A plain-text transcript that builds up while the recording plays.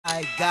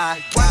my God.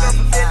 One girl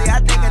from Philly, I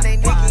think her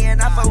name Nikki,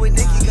 and I fuck with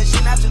Nikki cause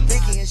she not too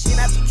picky and she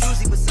not too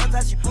choosy, but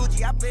sometimes she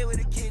bougie. I play with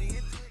a kitty.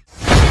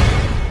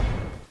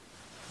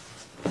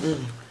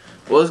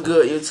 What's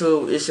good,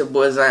 YouTube? It's your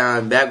boy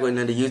Zion back with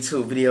another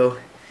YouTube video.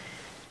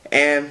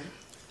 And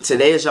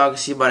today, as y'all can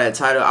see by that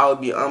title, I will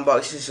be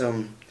unboxing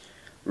some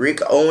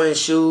Rick Owens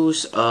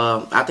shoes.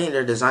 I think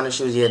they're designer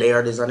shoes. Yeah, they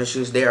are designer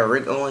shoes. They are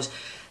Rick Owens.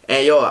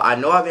 And yo, I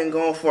know I've been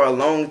going for a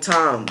long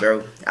time,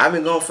 bro. I've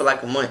been going for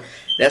like a month.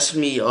 That's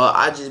me.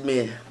 I just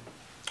been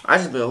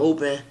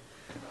hooping,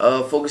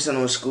 focusing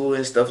on school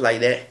and stuff like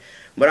that.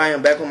 But I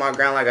am back on my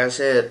grind, like I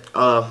said.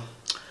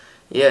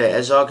 Yeah,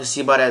 as y'all can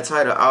see by that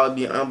title, I will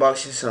be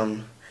unboxing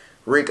some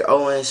Rick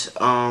Owens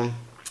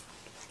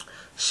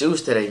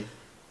shoes today.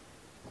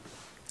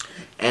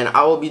 And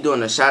I will be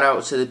doing a shout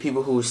out to the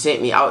people who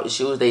sent me out the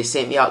shoes. They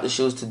sent me out the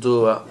shoes to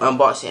do an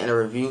unboxing and a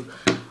review.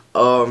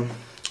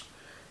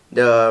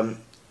 Their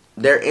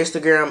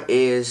Instagram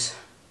is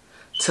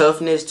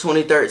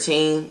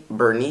Toughness2013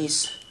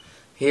 Bernice.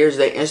 Here's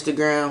their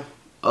Instagram.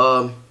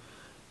 Y'all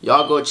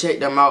go check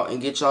them out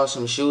and get y'all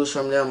some shoes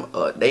from them.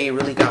 They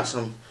really got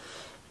some.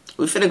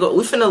 We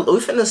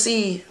finna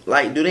see,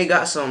 like, do they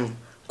got some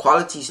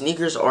quality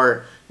sneakers,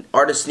 or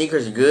are the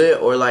sneakers good,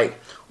 or like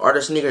are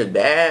the sneakers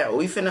bad?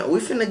 We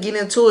finna get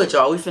into it,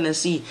 y'all. We finna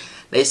see.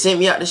 They sent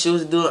me out the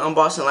shoes to do an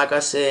unboxing, like I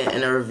said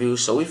in the review.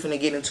 So we finna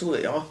get into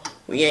it, y'all.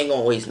 We ain't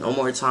gonna waste no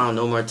more time,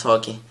 no more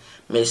talking.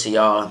 Make sure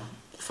y'all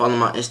follow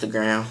my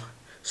Instagram,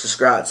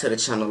 subscribe to the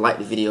channel, like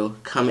the video,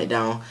 comment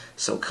down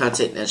some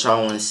content that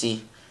y'all wanna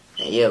see.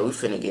 And yeah, we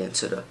finna get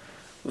into the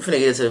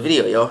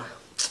video, y'all.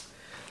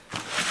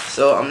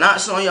 So I'm not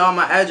showing y'all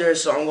my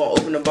address, so I'm gonna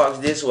open the box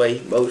this way.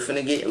 But we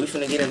finna get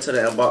into the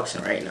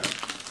unboxing right now.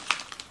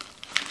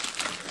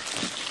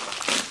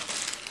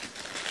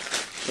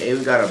 Okay,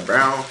 we got a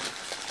brown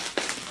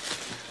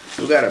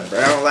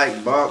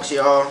like box,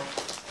 y'all.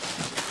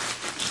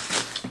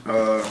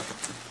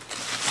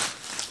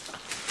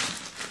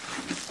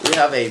 We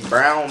have a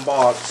brown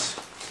box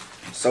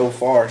so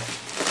far.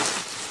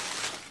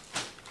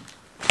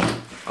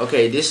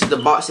 Okay, this is the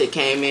box that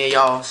came in,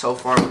 y'all. So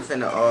far, we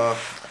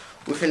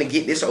finna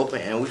get this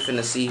open and we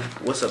finna see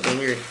what's up in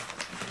here.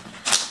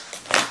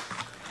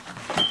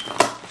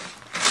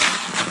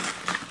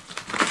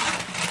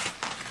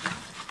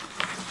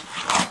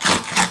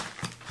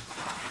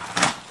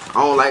 I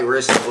don't like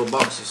wrestling with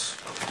boxes,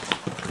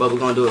 but we're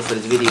gonna do it for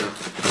this video.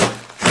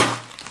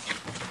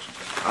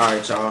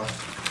 Alright, y'all.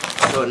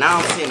 So now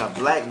I'm seeing a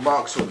black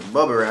box with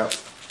bubble wrap.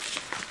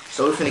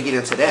 So we're finna get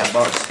into that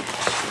box.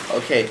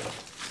 Okay.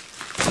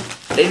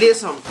 They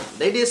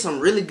did some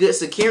really good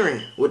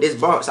securing with this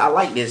box. I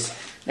like this.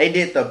 They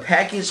did the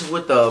package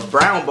with the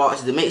brown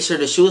box to make sure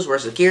the shoes were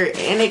secure,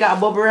 and they got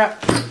bubble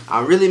wrap.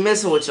 I'm really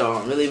messing with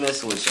y'all. Let's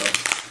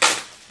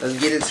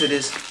get into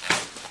this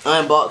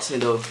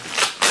unboxing though.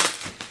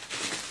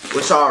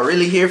 What y'all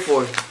really here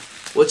for?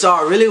 What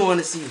y'all really want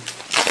to see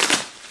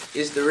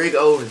is the Rick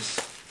Owens.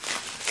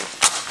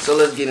 So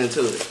let's get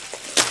into it.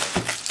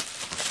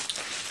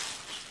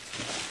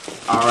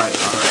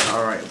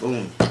 Alright,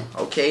 boom.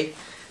 Okay.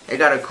 They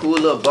got a cool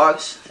little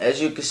box.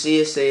 As you can see,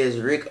 it says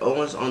Rick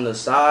Owens on the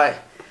side.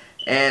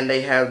 And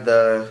they have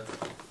the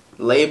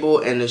label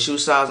and the shoe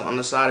size on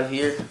the side of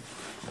here.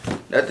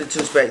 Nothing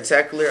too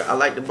spectacular. I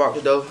like the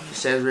box though. It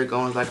says Rick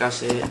Owens, like I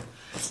said.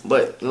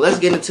 But let's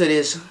get into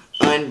this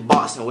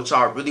unboxing. What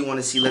y'all really want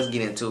to see, let's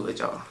get into it,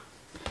 y'all.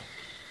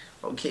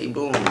 Okay,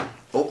 boom.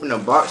 Open the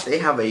box. They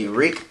have a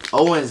Rick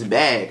Owens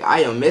bag. I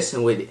am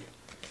messing with it.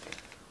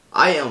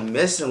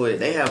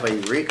 They have a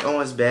Rick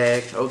Owens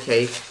bag.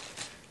 Okay.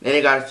 Then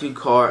they got a few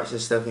cards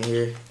and stuff in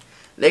here.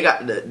 They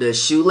got the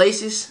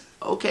shoelaces.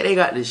 Okay, they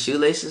got the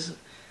shoelaces.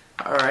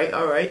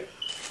 Alright.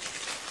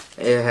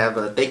 They have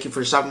a thank you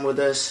for shopping with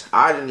us.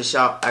 I didn't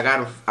shop. I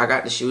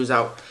got the shoes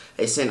out.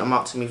 They sent them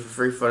out to me for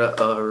free for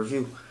the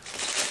review.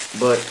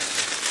 But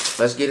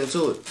let's get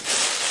into it.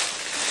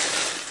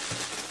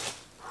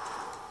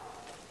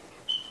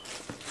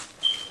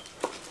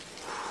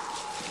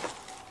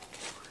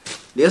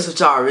 This is what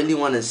y'all really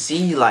want to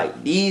see.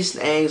 Like, these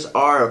things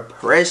are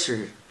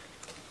pressure.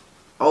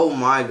 Oh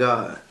my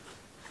God.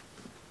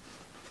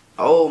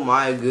 Oh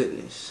my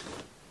goodness.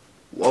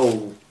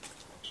 Whoa.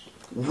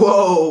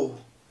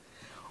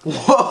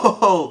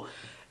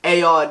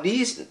 Hey y'all,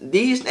 these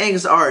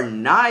things are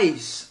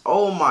nice.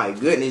 Oh my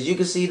goodness. You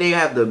can see they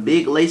have the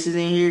big laces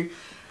in here.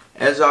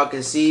 As y'all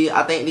can see,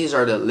 I think these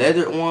are the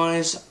leather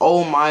ones.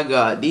 Oh my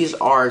God. These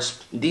are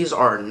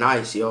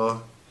nice,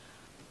 y'all.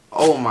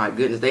 Oh my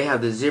goodness. They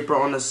have the zipper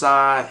on the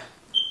side.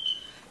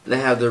 They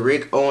have the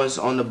Rick Owens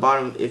on the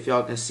bottom, if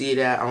y'all can see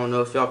that. I don't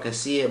know if y'all can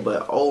see it,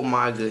 but oh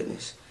my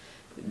goodness.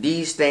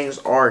 These things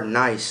are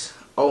nice.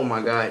 Oh my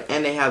God.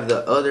 And they have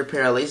the other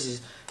pair of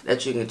laces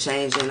that you can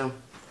change in them.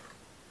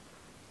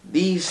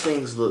 These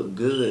things look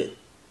good.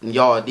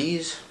 Y'all,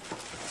 these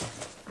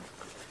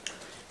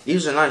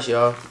are nice,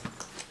 y'all.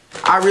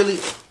 I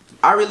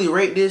really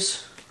rate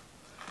this.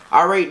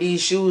 I rate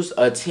these shoes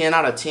a 10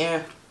 out of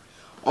 10.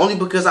 Only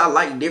because I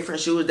like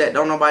different shoes that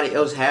don't nobody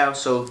else have.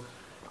 So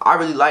I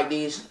really like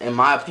these. In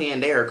my opinion,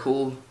 they are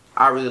cool.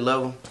 I really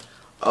love them.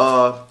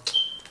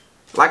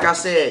 Like I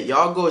said,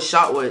 y'all go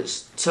shop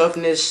with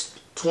Toughness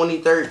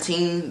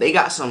 2013. They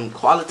got some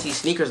quality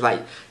sneakers.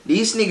 Like,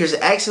 these sneakers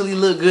actually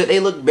look good. They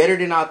look better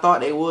than I thought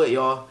they would,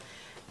 y'all.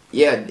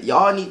 Yeah,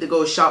 y'all need to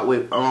go shop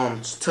with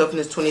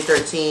Toughness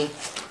 2013.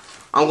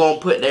 I'm gonna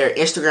put their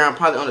Instagram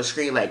probably on the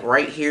screen, like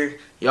right here.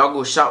 Y'all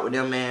go shop with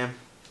them, man.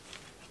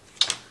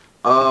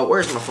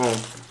 Where's my phone?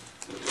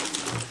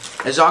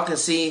 As y'all can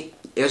see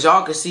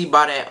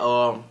by that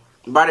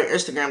by their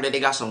Instagram that they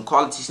got some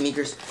quality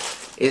sneakers.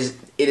 It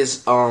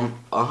is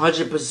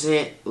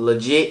 100%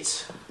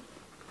 legit.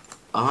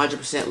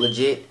 100%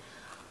 legit.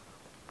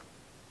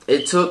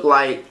 It took,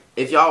 like,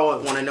 if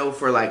y'all want to know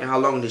for like how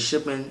long the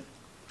shipping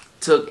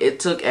took, it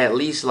took at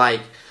least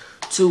like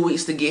 2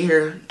 weeks to get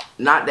here.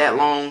 Not that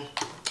long.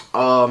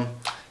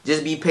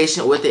 Just be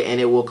patient with it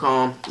and it will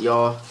come,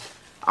 y'all.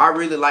 I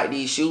really like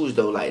these shoes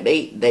though. Like,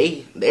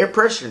 they're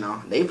pressure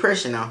now. They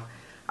pressure now.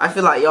 I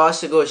feel like y'all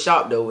should go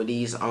shop though with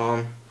these.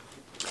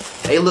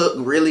 They look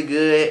really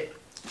good.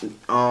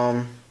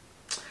 I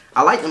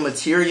like the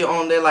material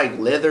on there, like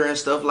leather and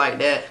stuff like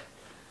that.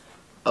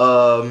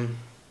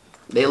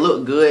 They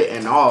look good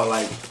and all.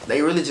 Like,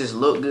 they really just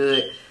look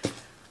good.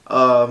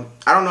 I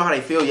don't know how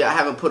they feel yet. I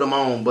haven't put them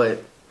on,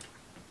 but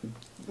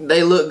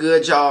they look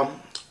good, y'all.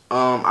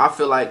 I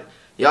feel like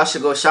y'all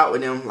should go shop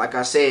with them. Like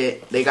I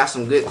said, they got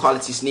some good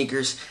quality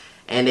sneakers,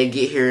 and they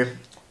get here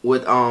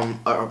with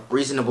a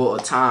reasonable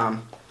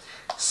time.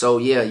 So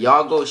yeah,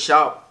 y'all go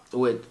shop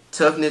with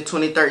Toughness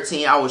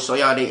 2013. I will show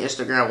y'all their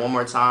Instagram one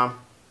more time.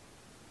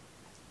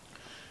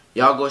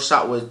 Y'all go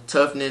shop with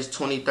Toughness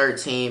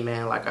 2013,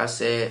 man. Like I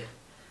said,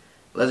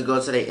 let's go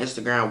to their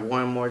Instagram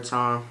one more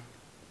time.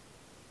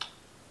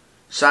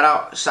 Shout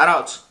out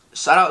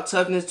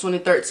Toughness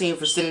 2013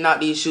 for sending out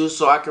these shoes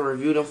so I can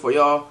review them for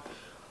y'all.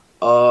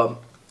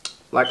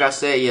 Like I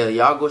said, yeah,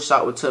 y'all go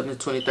shop with Toughness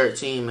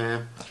 2013,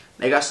 man.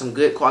 They got some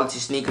good quality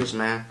sneakers,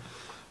 man,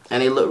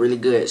 and they look really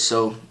good.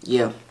 So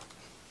yeah,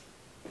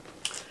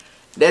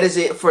 that is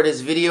it for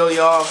this video,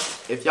 y'all.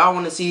 If y'all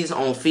want to see these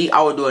on feet,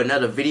 I will do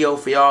another video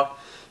for y'all.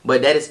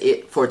 But that is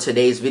it for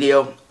today's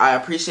video. I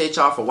appreciate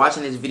y'all for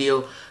watching this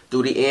video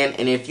through the end.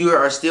 And if you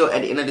are still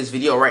at the end of this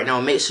video right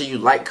now, make sure you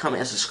like, comment,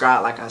 and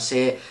subscribe. Like I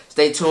said,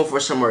 stay tuned for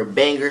some more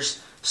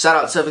bangers. Shout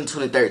out Toughness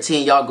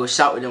 2013. Y'all go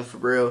shop with them for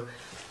real.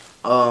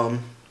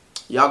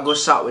 Y'all go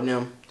shop with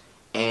them.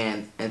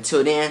 And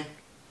until then,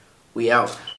 we out.